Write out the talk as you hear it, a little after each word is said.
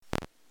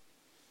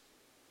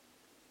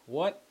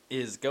What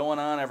is going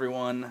on,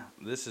 everyone?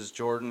 This is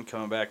Jordan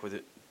coming back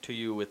to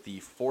you with the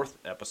fourth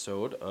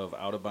episode of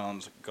Out of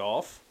Bounds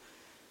Golf.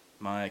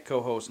 My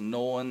co-host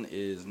Nolan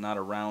is not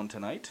around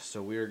tonight,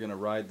 so we are going to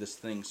ride this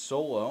thing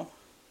solo.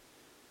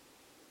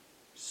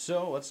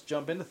 So let's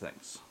jump into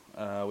things.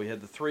 We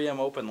had the 3M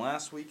Open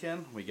last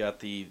weekend. We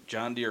got the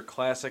John Deere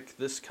Classic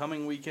this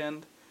coming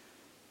weekend.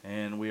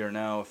 And we are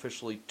now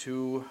officially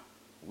 2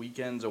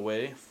 weekends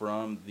away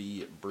from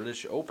the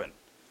British Open.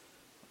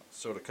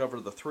 So to cover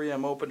the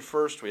 3M Open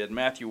first, we had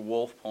Matthew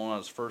Wolff pulling out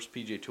his first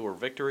PGA Tour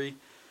victory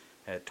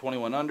at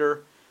 21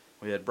 under.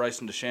 We had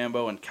Bryson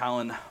DeChambeau and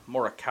Colin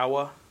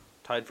Morikawa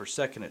tied for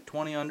second at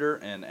 20 under,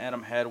 and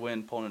Adam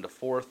Hadwin pulling into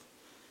fourth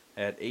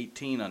at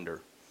 18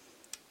 under.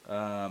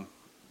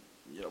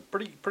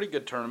 Pretty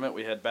good tournament.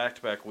 We had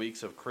back-to-back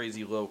weeks of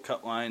crazy low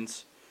cut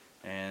lines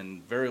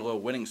and very low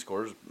winning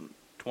scores,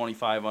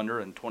 25 under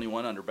and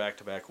 21 under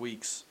back-to-back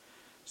weeks.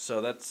 So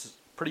that's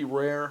pretty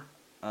rare.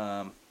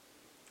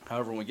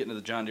 However, when we get into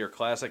the John Deere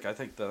Classic, I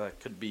think that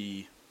could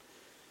be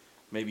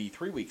maybe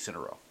 3 weeks in a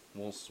row.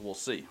 We'll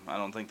see. I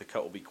don't think the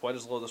cut will be quite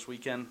as low this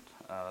weekend.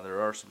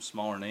 There are some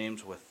smaller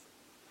names with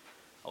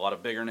a lot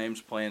of bigger names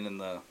playing in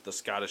the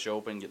Scottish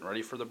Open, getting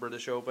ready for the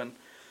British Open.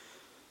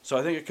 So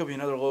I think it could be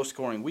another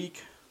low-scoring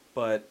week,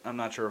 but I'm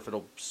not sure if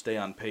it'll stay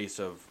on pace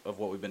of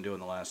what we've been doing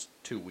the last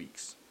 2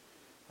 weeks.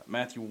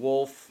 Matthew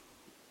Wolff,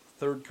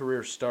 third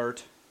career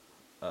start,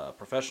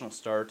 professional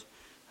start.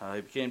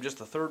 He became just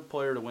the third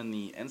player to win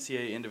the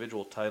NCAA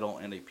individual title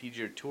and a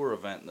PGA Tour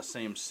event in the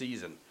same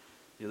season.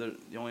 The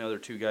only other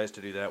 2 guys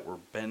to do that were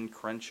Ben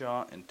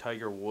Crenshaw and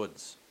Tiger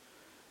Woods.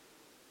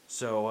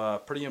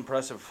 So pretty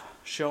impressive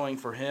showing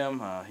for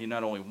him. He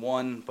not only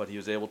won, but he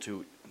was able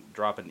to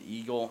drop an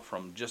eagle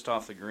from just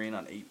off the green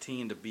on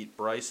 18 to beat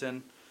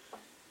Bryson,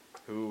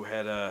 who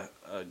had a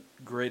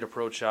great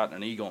approach shot and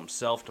an eagle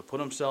himself to put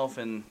himself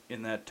in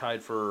that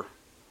tied for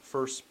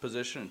first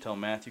position until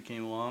Matthew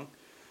came along.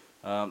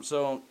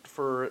 So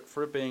for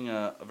it being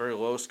a very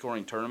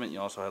low-scoring tournament,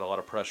 you also had a lot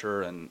of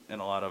pressure and a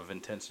lot of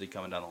intensity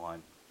coming down the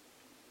line.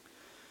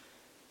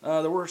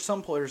 There were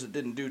some players that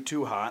didn't do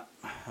too hot.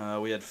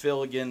 We had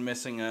Phil again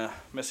missing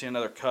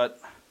another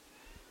cut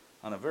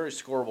on a very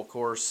scoreable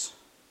course.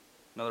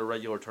 Another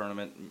regular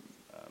tournament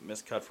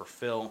missed cut for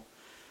Phil.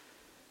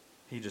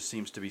 He just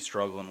seems to be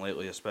struggling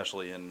lately,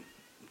 especially in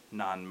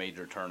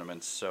non-major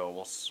tournaments. So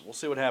we'll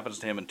see what happens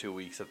to him in 2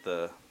 weeks at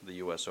the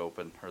U.S.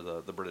 Open or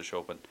the British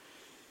Open.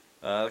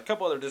 A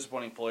couple other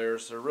disappointing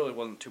players. There really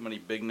wasn't too many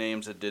big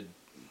names that did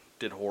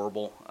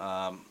horrible.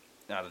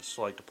 I'd just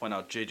like to point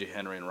out J.J.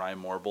 Henry and Ryan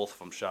Moore. Both of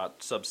them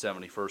shot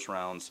sub-70 first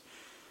rounds.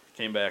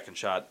 Came back and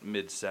shot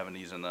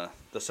mid-70s in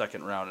the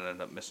second round and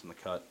ended up missing the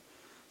cut.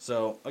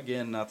 So,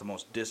 again, not the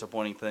most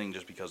disappointing thing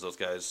just because those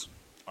guys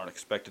aren't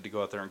expected to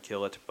go out there and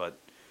kill it, but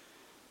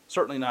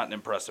certainly not an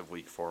impressive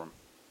week for them.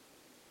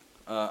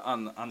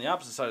 On the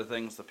opposite side of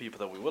things, the people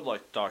that we would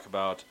like to talk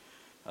about,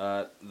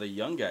 the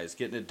young guys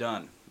getting it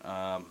done.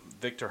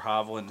 Victor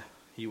Hovland,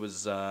 he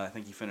was, I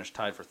think he finished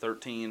tied for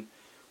 13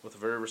 with a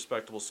very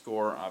respectable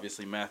score.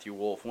 Obviously, Matthew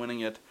Wolff winning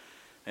it.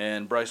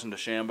 And Bryson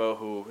DeChambeau,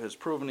 who has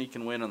proven he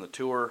can win on the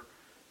tour,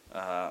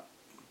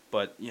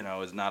 but,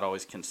 is not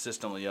always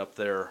consistently up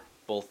there.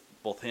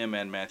 Both him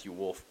and Matthew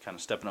Wolff kind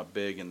of stepping up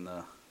big in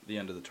the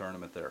end of the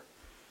tournament there.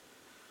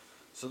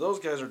 So those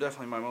guys are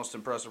definitely my most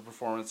impressive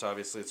performance.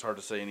 Obviously, it's hard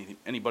to say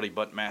anybody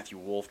but Matthew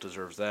Wolff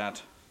deserves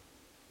that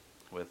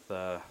with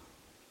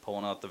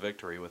pulling out the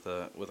victory with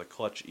a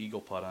clutch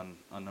eagle putt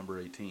on number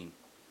 18.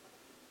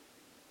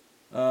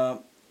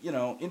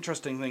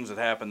 Interesting things that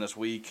happened this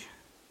week.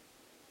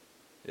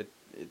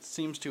 It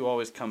seems to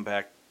always come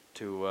back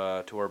to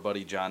our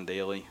buddy John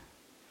Daly.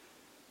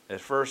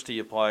 At first, he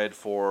applied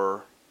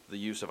for the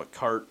use of a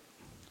cart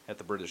at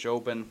the British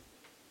Open.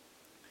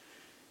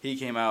 He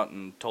came out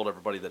and told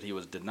everybody that he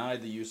was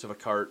denied the use of a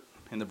cart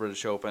in the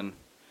British Open.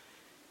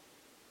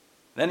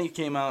 Then he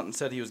came out and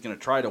said he was going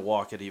to try to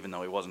walk it, even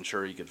though he wasn't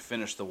sure he could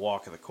finish the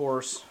walk of the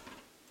course.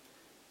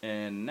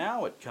 And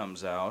now it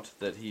comes out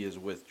that he is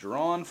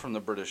withdrawn from the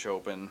British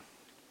Open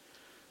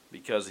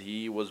because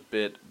he was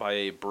bit by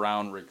a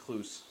brown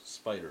recluse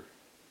spider.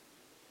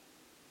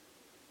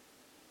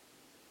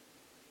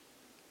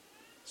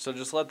 So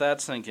just let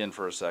that sink in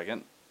for a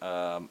second.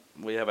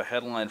 We have a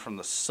headline from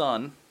The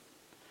Sun.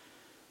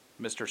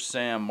 Mr.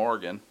 Sam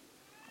Morgan.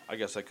 I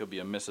guess that could be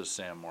a Mrs.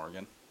 Sam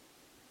Morgan.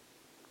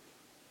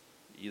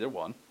 Either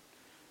one.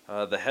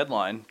 The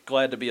headline,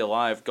 "Glad to be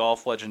alive,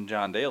 golf legend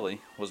John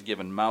Daly was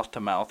given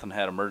mouth-to-mouth and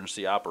had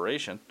emergency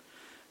operation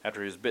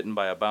after he was bitten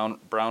by a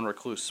brown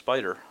recluse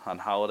spider on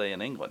holiday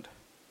in England."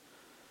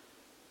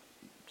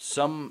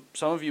 Some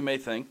of you may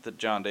think that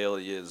John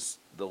Daly is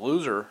the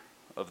loser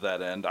of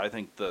that end. I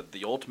think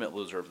the ultimate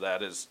loser of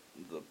that is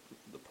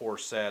the poor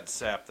sad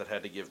sap that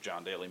had to give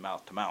John Daly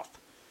mouth-to-mouth.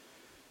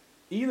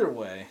 Either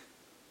way,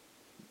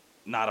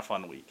 not a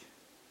fun week.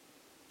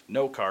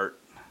 No cart.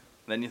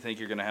 Then you think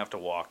you're going to have to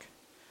walk.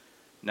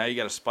 Now you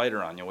got a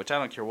spider on you, which I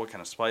don't care what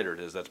kind of spider it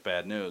is, that's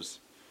bad news.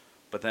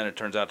 But then it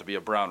turns out to be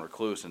a brown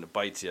recluse and it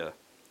bites you.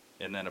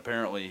 And then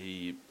apparently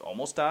he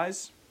almost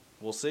dies.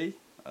 we'll see.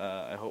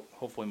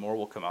 Hopefully more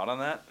will come out on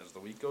that as the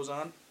week goes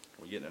on.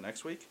 We get into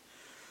next week.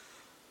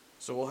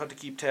 So we'll have to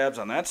keep tabs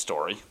on that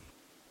story,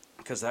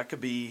 because that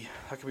could be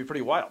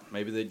pretty wild.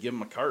 Maybe they'd give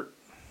him a cart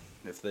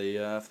if they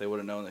would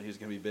have known that he was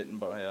going to be bitten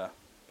by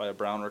a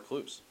brown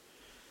recluse.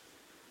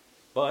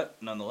 But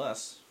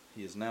nonetheless,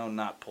 he is now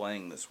not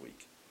playing next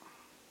week.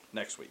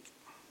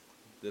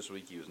 This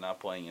week he was not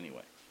playing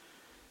anyway.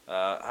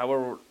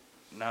 However,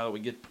 now that we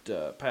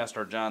get past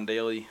our John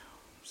Daly,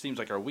 seems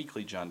like our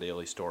weekly John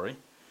Daly story,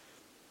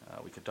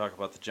 we could talk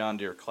about the John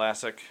Deere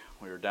Classic.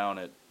 We were down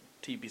at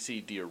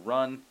TPC Deere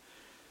Run.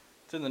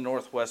 It's in the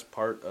northwest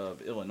part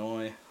of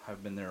Illinois.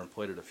 I've been there and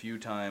played it a few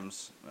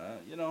times.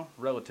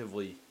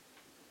 Relatively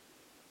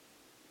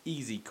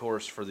easy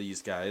course for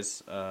these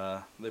guys.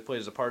 They played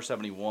as a par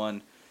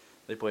 71.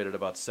 They played at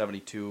about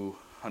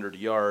 7,200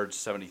 yards,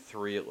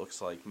 73 it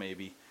looks like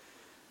maybe.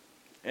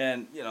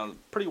 And,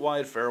 pretty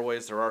wide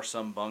fairways. There are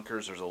some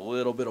bunkers. There's a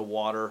little bit of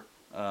water.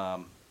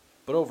 But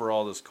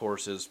overall, this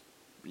course is,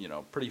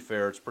 pretty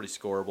fair. It's pretty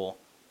scoreable.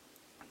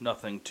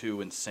 Nothing too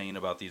insane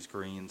about these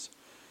greens.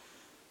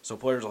 So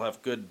players will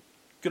have good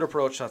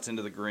approach shots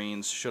into the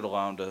greens. Should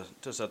allow them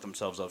to set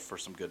themselves up for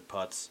some good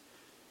putts.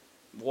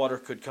 Water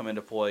could come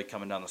into play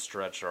coming down the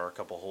stretch. There are a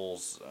couple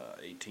holes,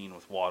 18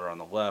 with water on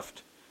the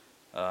left.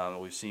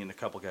 We've seen a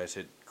couple guys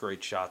hit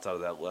great shots out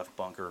of that left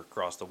bunker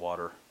across the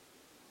water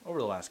over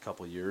the last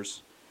couple of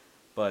years.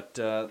 But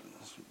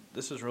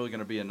this is really going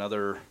to be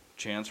another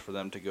chance for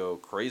them to go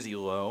crazy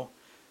low.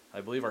 I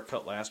believe our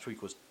cut last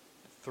week was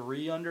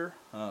 3 under,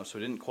 so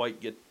we didn't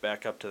quite get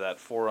back up to that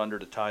 4 under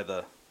to tie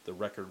the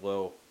record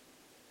low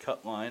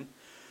cut line.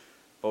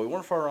 But we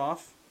weren't far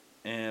off,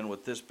 and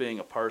with this being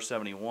a par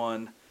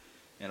 71,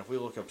 and if we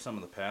look up some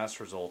of the past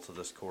results of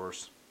this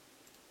course,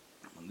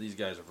 these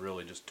guys have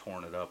really just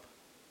torn it up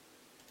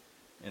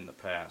in the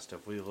past.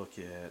 If we look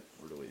at,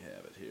 where do we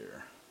have it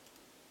here?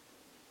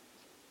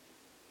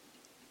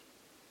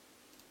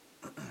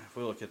 If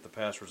we look at the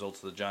past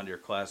results of the John Deere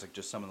Classic,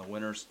 just some of the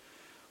winners,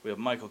 we have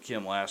Michael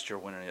Kim last year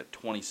winning at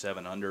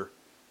 27 under.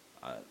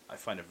 I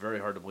find it very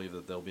hard to believe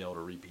that they'll be able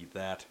to repeat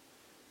that.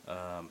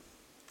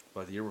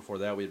 But the year before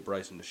that, we had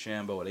Bryson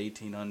DeChambeau at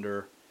 18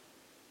 under.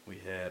 We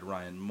had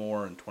Ryan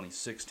Moore in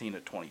 2016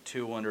 at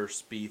 22 under.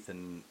 Spieth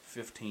in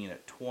 15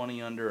 at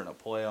 20 under in a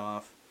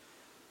playoff.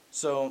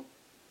 So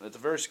it's a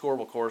very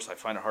scoreable course. I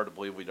find it hard to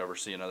believe we'd ever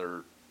see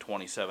another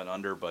 27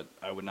 under, but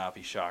I would not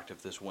be shocked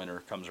if this winner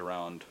comes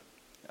around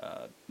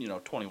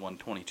 21,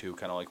 22,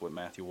 kind of like what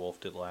Matthew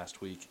Wolff did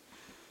last week.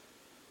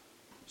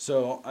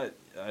 So,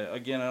 I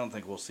don't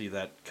think we'll see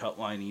that cut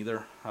line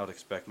either. I would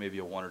expect maybe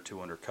a 1 or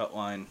 2 under cut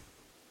line,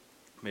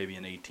 maybe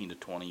an 18 to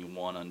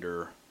 21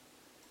 under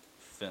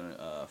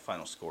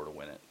final score to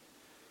win it.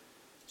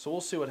 So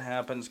we'll see what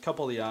happens. A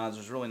couple of the odds,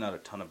 there's really not a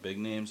ton of big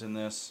names in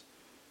this.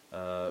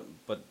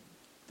 But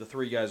the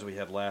 3 guys we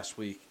had last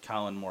week,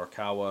 Colin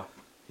Morikawa,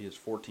 he is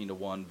 14 to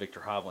 1,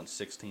 Viktor Hovland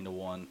 16 to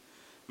 1,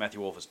 Matthew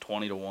Wolff is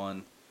 20 to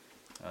 1.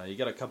 You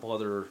got a couple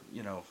other,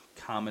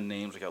 common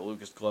names. We got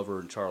Lucas Glover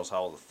and Charles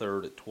Howell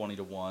III at 20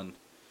 to 1. And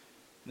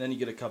then you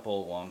get a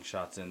couple of long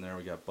shots in there.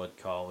 We got Bud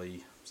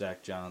Cauley,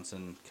 Zach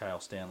Johnson,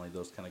 Kyle Stanley.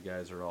 Those kind of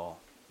guys are all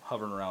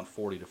hovering around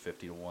 40 to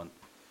 50 to 1.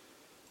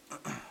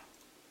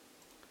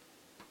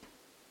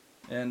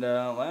 And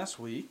last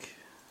week,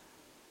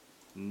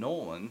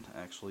 Nolan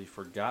actually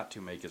forgot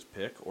to make his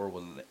pick, or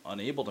was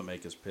unable to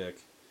make his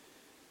pick.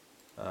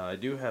 I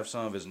do have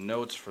some of his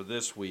notes for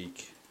this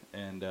week.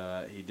 And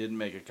he did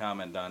make a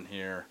comment on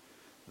here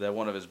that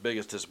one of his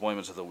biggest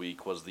disappointments of the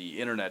week was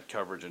the internet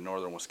coverage in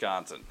northern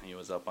Wisconsin. He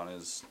was up on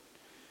his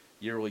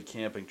yearly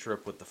camping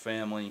trip with the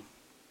family.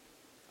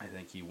 I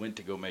think he went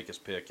to go make his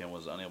pick and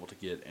was unable to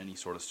get any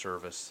sort of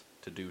service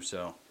to do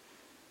so.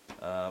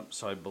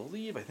 So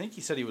I think he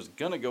said he was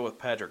going to go with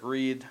Patrick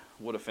Reed.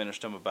 Would have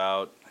finished him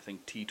about, I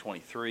think,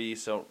 T23.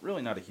 So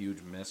really not a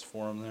huge miss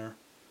for him there,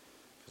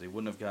 because he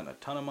wouldn't have gotten a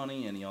ton of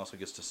money, and he also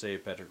gets to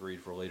save Patrick Reed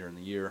for later in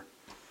the year.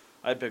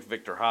 I picked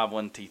Viktor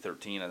Hovland,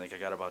 T13. I think I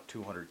got about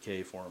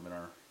 $200K for him in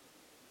our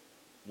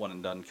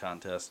one-and-done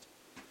contest.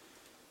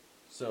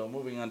 So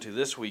moving on to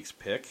this week's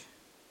pick.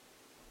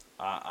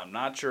 I'm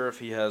not sure if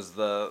he has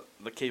the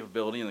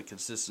capability and the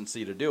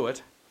consistency to do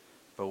it,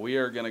 but we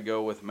are going to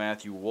go with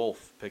Matthew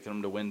Wolff, picking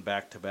him to win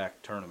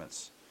back-to-back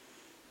tournaments.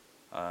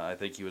 I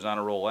think he was on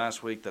a roll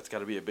last week. That's got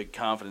to be a big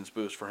confidence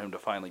boost for him to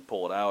finally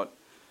pull it out.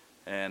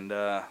 And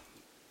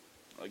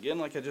again,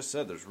 like I just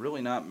said, there's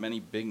really not many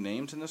big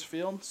names in this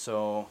field,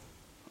 so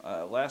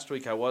last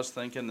week I was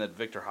thinking that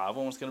Viktor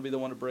Hovland was going to be the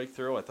one to break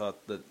through. I thought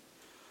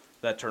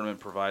that tournament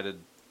provided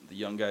the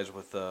young guys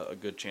with a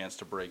good chance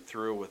to break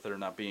through, with there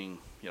not being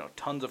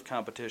tons of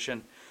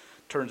competition.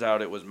 Turns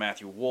out it was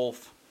Matthew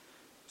Wolff.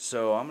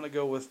 So I'm going to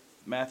go with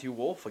Matthew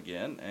Wolff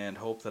again and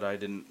hope that I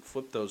didn't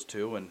flip those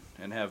two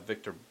and have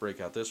Viktor break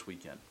out this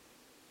weekend.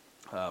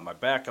 My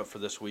backup for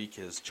this week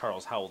is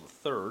Charles Howell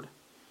III,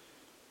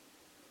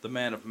 the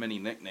man of many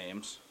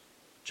nicknames.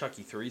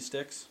 Chucky Three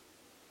Sticks,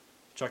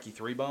 Chucky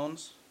Three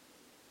Bones,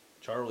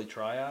 Charlie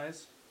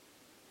Tri-Eyes.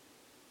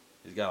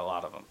 He's got a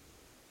lot of them.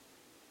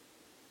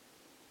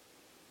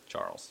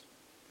 Charles.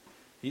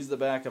 He's the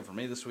backup for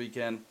me this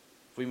weekend.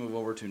 If we move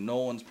over to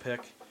Nolan's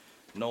pick,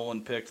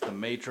 Nolan picked the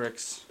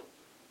Matrix,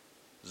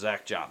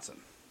 Zach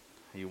Johnson.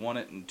 He won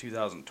it in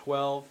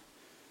 2012.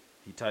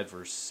 He tied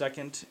for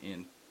second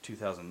in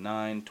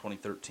 2009,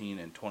 2013,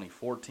 and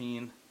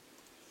 2014.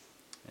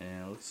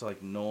 And it looks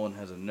like Nolan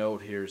has a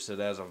note here. It said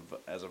as of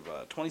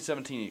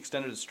 2017, he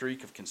extended a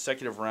streak of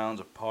consecutive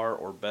rounds of par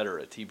or better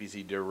at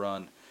TPC Deer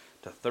Run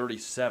to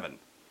 37.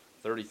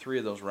 33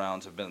 of those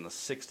rounds have been in the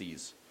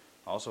 60s.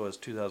 Also, as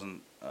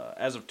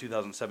of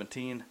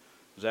 2017,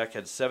 Zach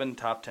had 7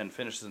 top 10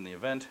 finishes in the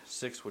event,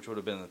 6 which would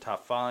have been in the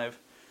top 5.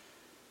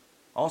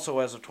 Also,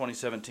 as of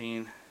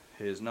 2017,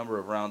 his number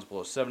of rounds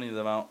below 70 of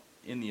them out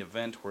in the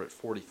event were at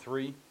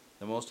 43,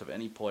 the most of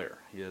any player.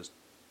 He has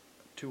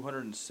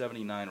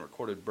 279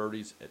 recorded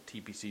birdies at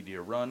TPC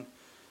Deer Run,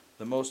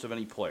 the most of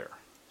any player.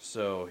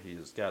 So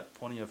he's got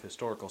plenty of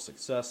historical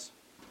success.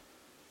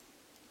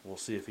 We'll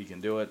see if he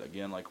can do it.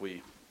 Again, like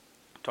we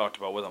talked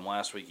about with him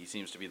last week, he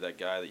seems to be that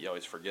guy that you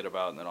always forget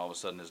about, and then all of a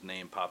sudden his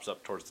name pops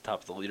up towards the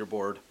top of the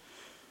leaderboard.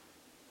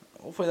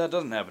 Hopefully that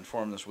doesn't happen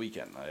for him this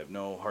weekend. I have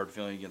no hard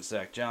feeling against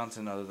Zach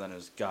Johnson other than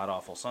his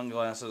god-awful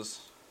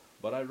sunglasses.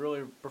 But I'd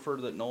really prefer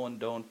that Nolan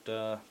don't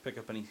pick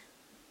up any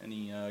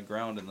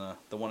ground in the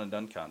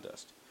one-and-done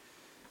contest.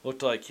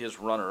 Looked like his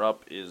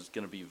runner-up is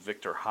going to be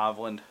Victor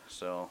Hovland,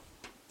 so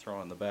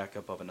throw in the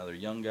backup of another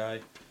young guy.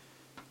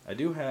 I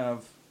do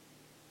have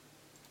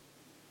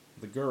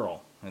the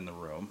girl in the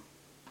room.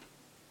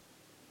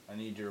 I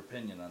need your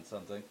opinion on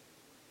something.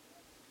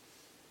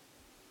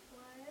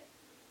 What?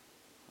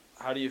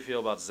 How do you feel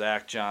about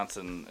Zach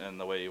Johnson and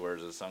the way he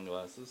wears his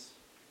sunglasses?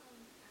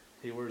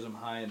 He wears them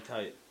high and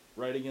tight,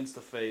 right against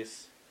the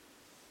face.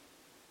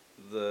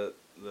 The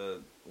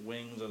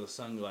wings of the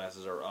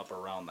sunglasses are up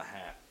around the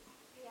hat.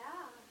 Yeah,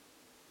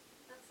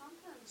 that's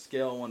something.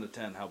 Scale 1 to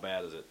 10, how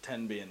bad is it?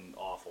 10 being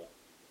awful.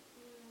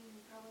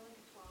 Probably like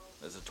a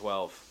 12. It's a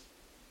 12.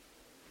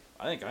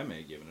 I think I may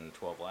have given it a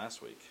 12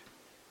 last week.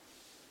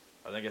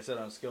 I think I said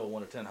on a scale of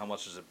 1 to 10, how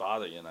much does it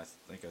bother you? And I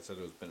think I said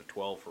it was been a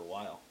 12 for a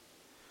while.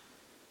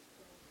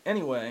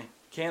 Anyway,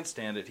 can't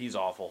stand it. He's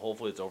awful.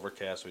 Hopefully it's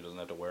overcast so he doesn't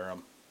have to wear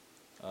them.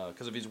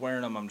 Because if he's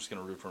wearing them, I'm just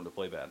going to root for him to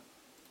play bad.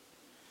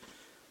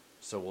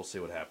 So we'll see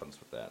what happens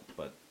with that.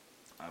 But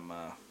I'm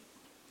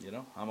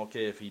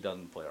okay if he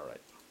doesn't play all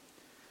right.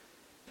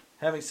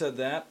 Having said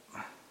that,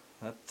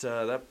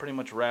 that pretty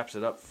much wraps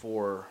it up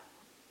for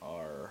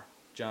our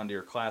John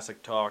Deere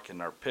Classic talk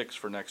and our picks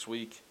for next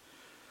week.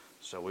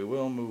 So we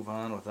will move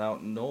on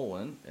without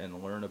Nolan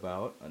and learn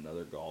about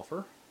another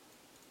golfer.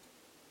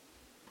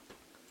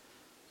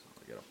 So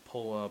I gotta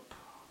pull up,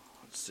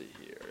 let's see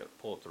here, I gotta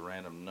pull up the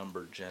random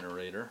number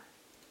generator.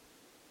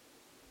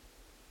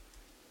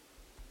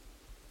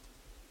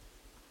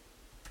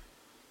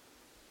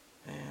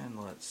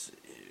 And let's see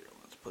here,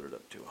 let's put it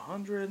up to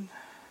 100.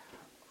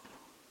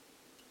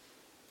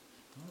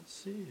 Let's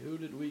see, who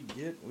did we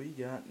get? We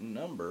got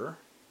number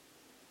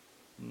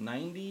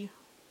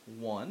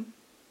 91.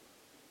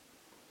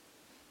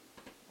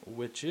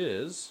 Which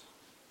is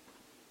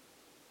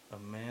a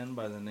man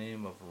by the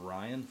name of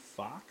Ryan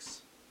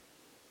Fox.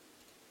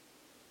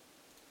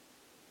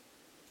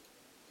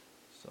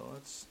 So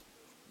let's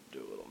do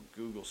a little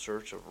Google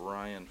search of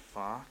Ryan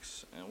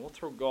Fox, and we'll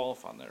throw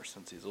golf on there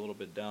since he's a little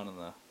bit down in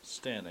the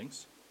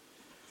standings.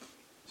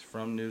 He's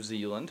from New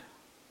Zealand,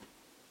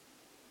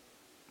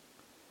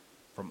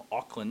 from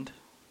Auckland,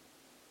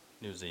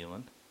 New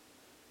Zealand.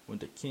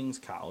 Went to King's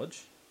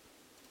College.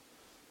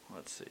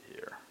 Let's see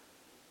here.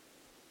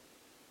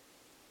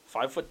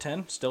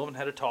 5'10", still haven't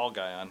had a tall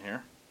guy on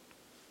here.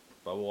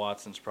 Bubba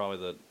Watson's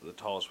probably the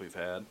tallest we've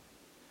had.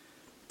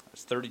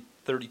 He's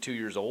 32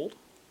 years old.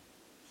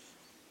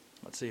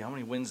 Let's see, how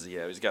many wins does he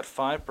have? He's got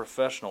 5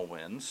 professional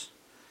wins.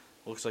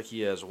 Looks like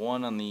he has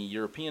 1 on the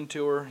European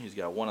Tour. He's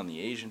got 1 on the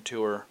Asian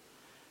Tour.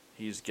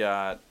 He's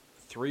got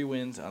 3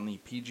 wins on the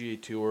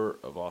PGA Tour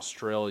of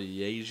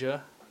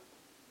Australasia.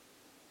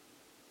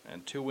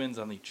 And 2 wins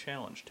on the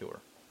Challenge Tour.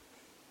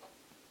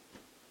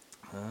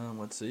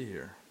 Let's see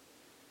here.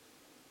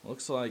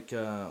 Looks like,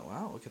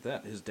 wow, look at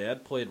that. His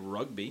dad played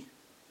rugby,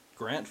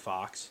 Grant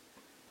Fox,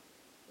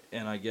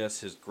 and I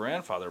guess his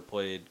grandfather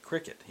played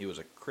cricket. He was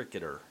a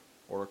cricketer,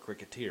 or a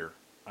cricketer.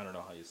 I don't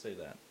know how you say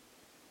that.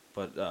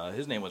 But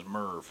his name was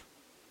Merv.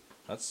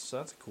 That's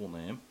a cool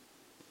name.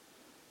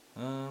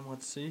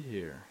 Let's see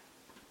here.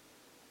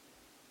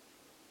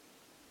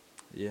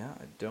 Yeah,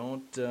 I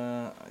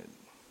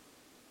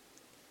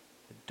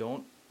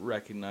don't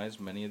recognize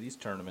many of these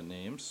tournament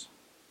names.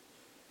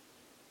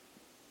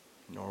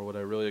 Nor would I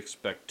really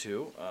expect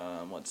to.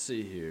 Let's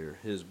see here.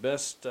 His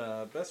best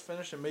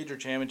finish in major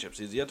championships.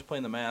 He's yet to play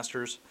in the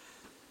Masters,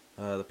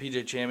 the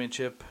PGA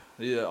Championship.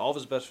 All of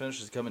his best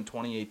finishes come in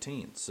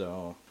 2018.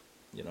 So,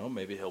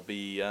 maybe he'll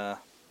be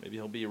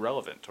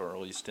relevant, or at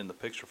least in the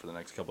picture for the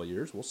next couple of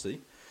years. We'll see.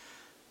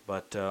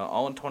 But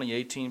all in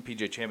 2018,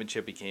 PGA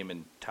Championship, he came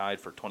in tied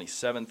for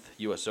 27th.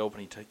 U.S. Open,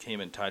 he came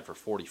in tied for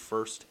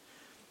 41st.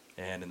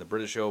 And in the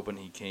British Open,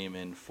 he came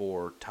in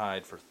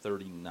tied for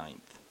 39th.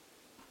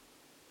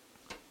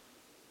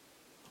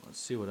 Let's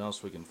see what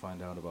else we can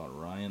find out about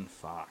Ryan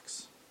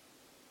Fox.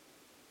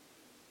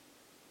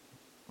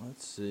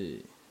 Let's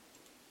see.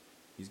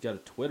 He's got a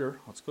Twitter.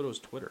 Let's go to his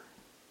Twitter.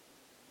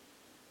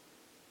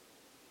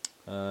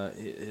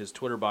 His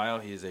Twitter bio,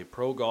 he is a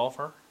pro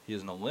golfer, he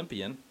is an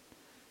Olympian,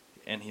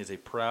 and he is a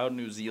proud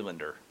New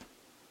Zealander.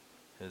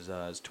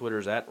 His Twitter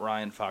is at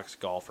Ryan Fox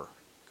Golfer.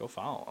 Go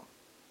follow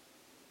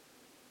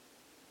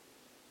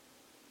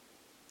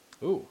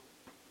him. Ooh.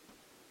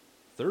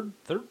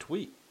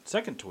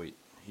 Second tweet.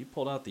 He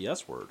pulled out the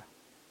S word.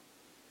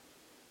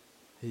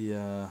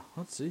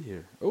 Let's see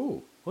here.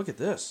 Ooh, look at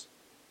this.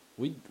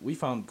 We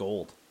found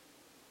gold.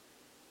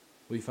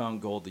 We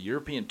found gold. The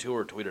European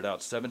Tour tweeted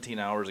out 17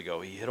 hours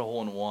ago. He hit a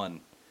hole in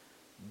one. ...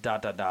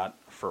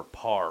 for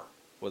par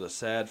with a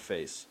sad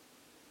face.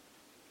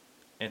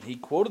 And he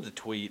quoted the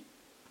tweet,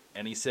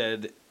 and he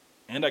said,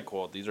 and I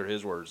quote, these are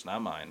his words,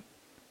 not mine,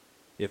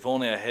 "If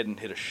only I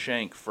hadn't hit a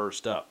shank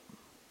first up."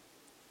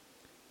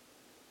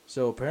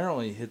 So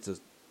apparently he hits a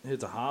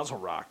hosel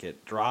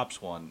rocket,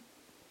 drops one,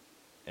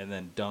 and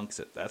then dunks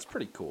it. That's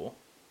pretty cool.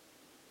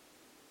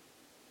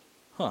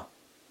 Huh.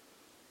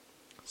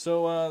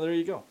 So there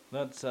you go.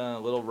 That's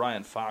little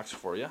Ryan Fox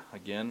for you.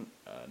 Again,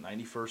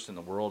 91st in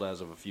the world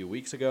as of a few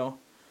weeks ago.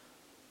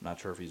 Not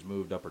sure if he's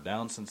moved up or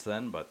down since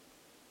then, but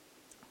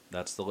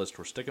that's the list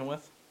we're sticking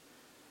with.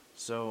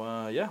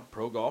 So, yeah,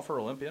 pro golfer,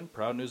 Olympian,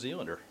 proud New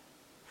Zealander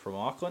from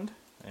Auckland,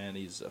 and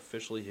he's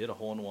officially hit a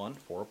hole-in-one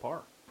for a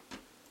par.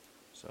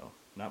 So,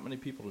 not many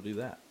people to do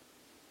that.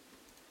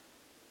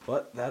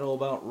 But that'll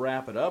about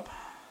wrap it up.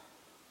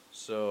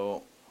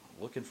 So,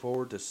 looking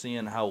forward to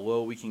seeing how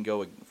low we can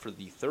go for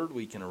the third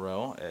week in a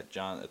row at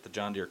the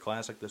John Deere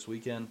Classic this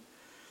weekend.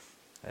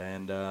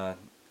 And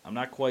I'm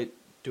not quite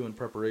doing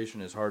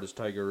preparation as hard as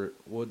Tiger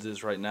Woods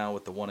is right now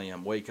with the 1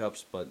 a.m.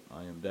 wake-ups, but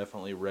I am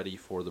definitely ready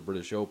for the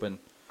British Open.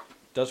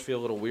 It does feel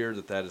a little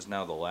weird that is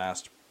now the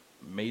last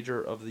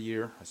major of the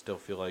year. I still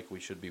feel like we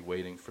should be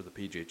waiting for the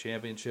PGA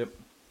Championship,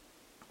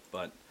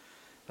 but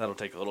that'll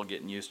take a little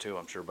getting used to.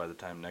 I'm sure by the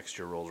time next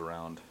year rolls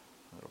around,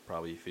 it'll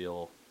probably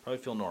feel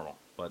normal.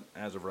 But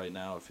as of right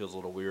now, it feels a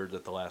little weird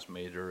that the last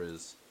major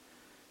is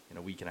in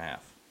a week and a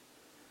half.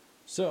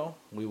 So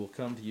we will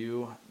come to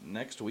you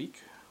next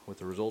week with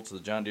the results of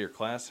the John Deere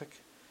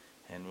Classic,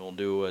 and we'll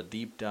do a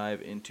deep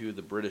dive into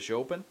the British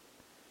Open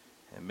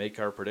and make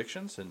our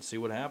predictions and see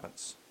what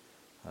happens.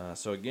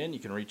 So again, you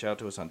can reach out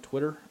to us on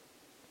Twitter.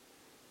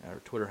 Our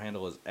Twitter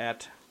handle is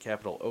at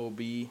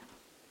 @OB.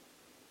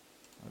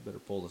 I better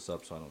pull this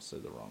up so I don't say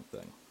the wrong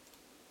thing.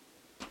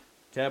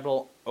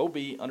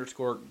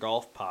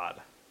 @OB_golf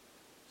pod.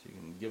 So you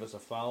can give us a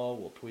follow.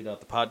 We'll tweet out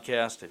the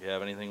podcast. If you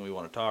have anything we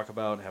want to talk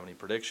about, have any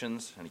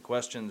predictions, any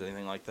questions,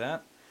 anything like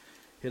that,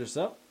 hit us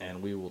up,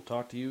 and we will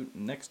talk to you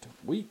next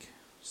week.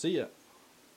 See ya.